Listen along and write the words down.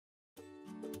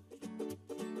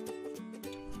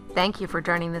Thank you for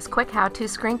joining this quick how-to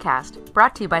screencast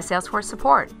brought to you by Salesforce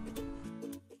Support.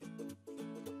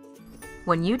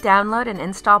 When you download and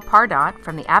install Pardot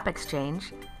from the App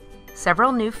Exchange,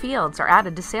 several new fields are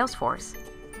added to Salesforce.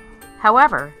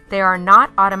 However, they are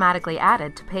not automatically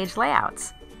added to page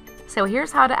layouts. So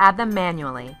here's how to add them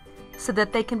manually so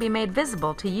that they can be made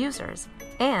visible to users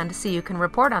and so you can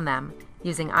report on them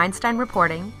using Einstein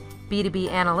Reporting, B2B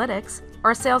Analytics,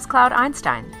 or Sales Cloud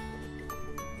Einstein.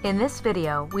 In this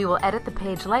video, we will edit the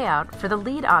page layout for the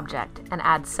lead object and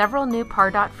add several new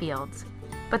Pardot fields,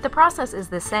 but the process is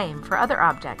the same for other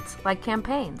objects like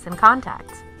campaigns and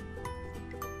contacts.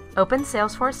 Open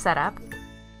Salesforce Setup,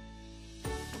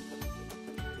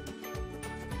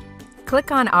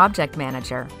 click on Object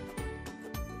Manager,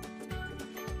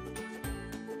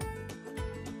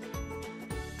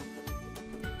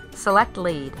 select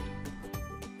Lead.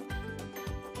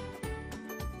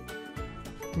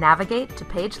 Navigate to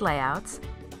Page Layouts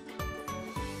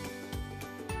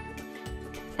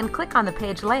and click on the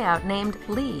page layout named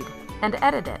Lead and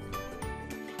edit it.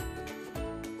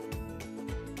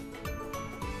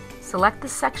 Select the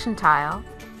section tile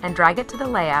and drag it to the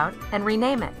layout and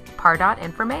rename it Pardot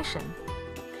Information.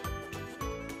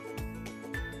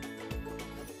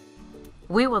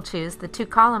 We will choose the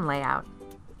two-column layout.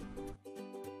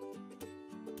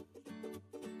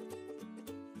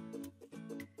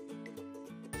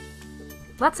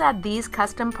 Let's add these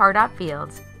custom Pardot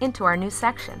fields into our new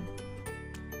section.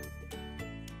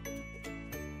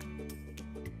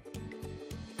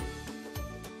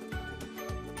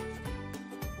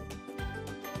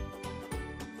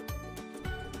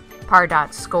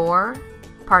 Pardot Score,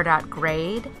 Pardot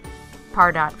Grade,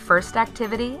 Pardot First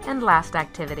Activity and Last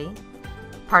Activity,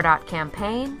 Pardot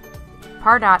Campaign,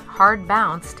 Pardot Hard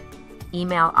Bounced,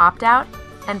 Email Opt-out,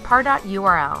 and Pardot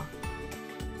URL.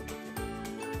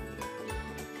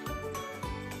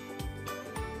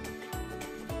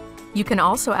 You can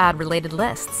also add related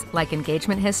lists like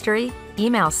engagement history,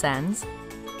 email sends,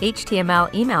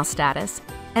 HTML email status,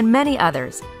 and many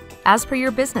others, as per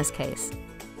your business case.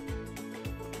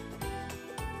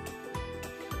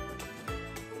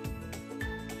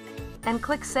 And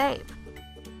click Save.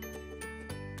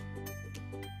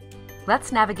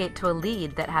 Let's navigate to a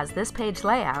lead that has this page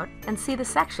layout and see the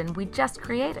section we just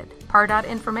created, Pardot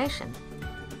Information.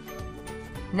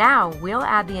 Now we'll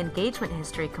add the engagement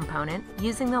history component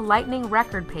using the Lightning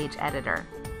Record Page Editor.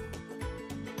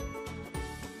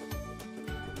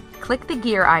 Click the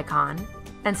gear icon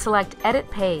and select Edit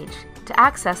Page to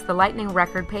access the Lightning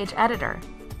Record Page Editor.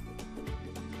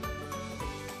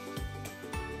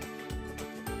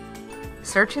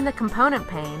 Search in the component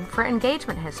pane for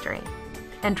engagement history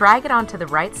and drag it onto the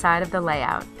right side of the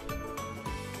layout.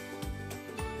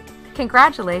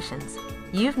 Congratulations!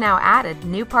 You've now added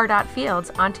new Pardot fields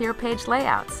onto your page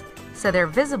layouts, so they're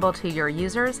visible to your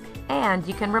users and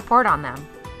you can report on them.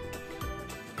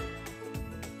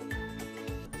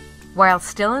 While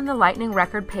still in the Lightning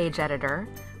Record Page Editor,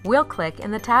 we'll click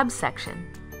in the Tabs section.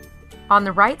 On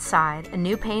the right side, a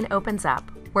new pane opens up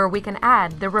where we can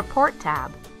add the Report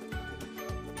tab.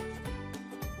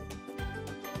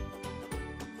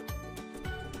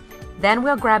 Then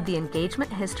we'll grab the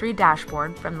Engagement History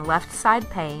dashboard from the left side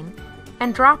pane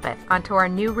and drop it onto our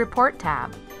new Report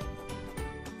tab.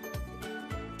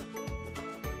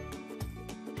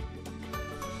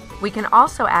 We can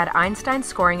also add Einstein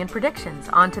scoring and predictions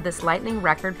onto this Lightning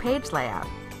Record page layout.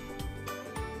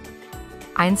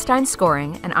 Einstein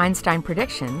scoring and Einstein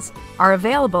predictions are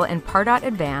available in Pardot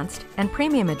Advanced and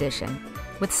Premium Edition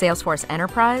with Salesforce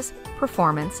Enterprise,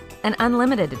 Performance, and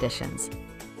Unlimited editions.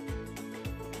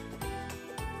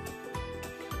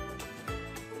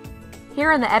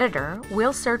 Here in the editor,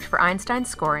 we'll search for Einstein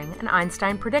scoring and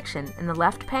Einstein prediction in the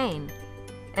left pane,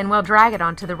 and we'll drag it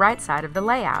onto the right side of the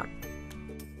layout.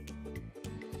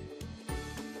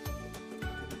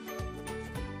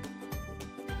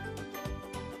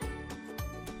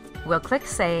 We'll click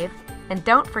Save, and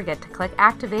don't forget to click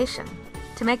Activation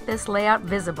to make this layout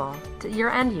visible to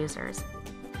your end users.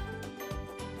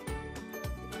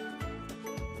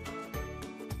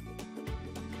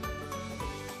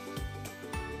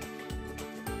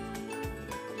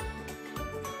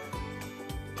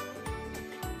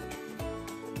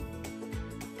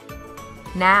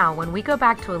 Now, when we go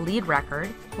back to a lead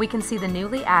record, we can see the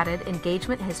newly added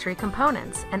engagement history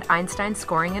components and Einstein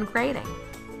scoring and grading.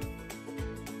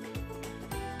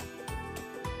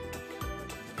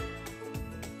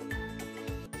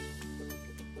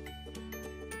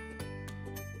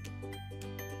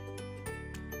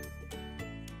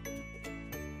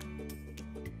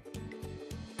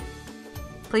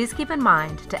 Please keep in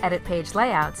mind to edit page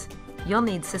layouts, you'll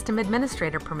need system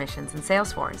administrator permissions in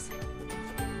Salesforce.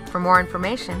 For more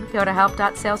information, go to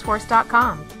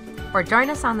help.salesforce.com or join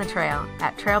us on the trail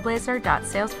at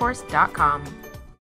trailblazer.salesforce.com.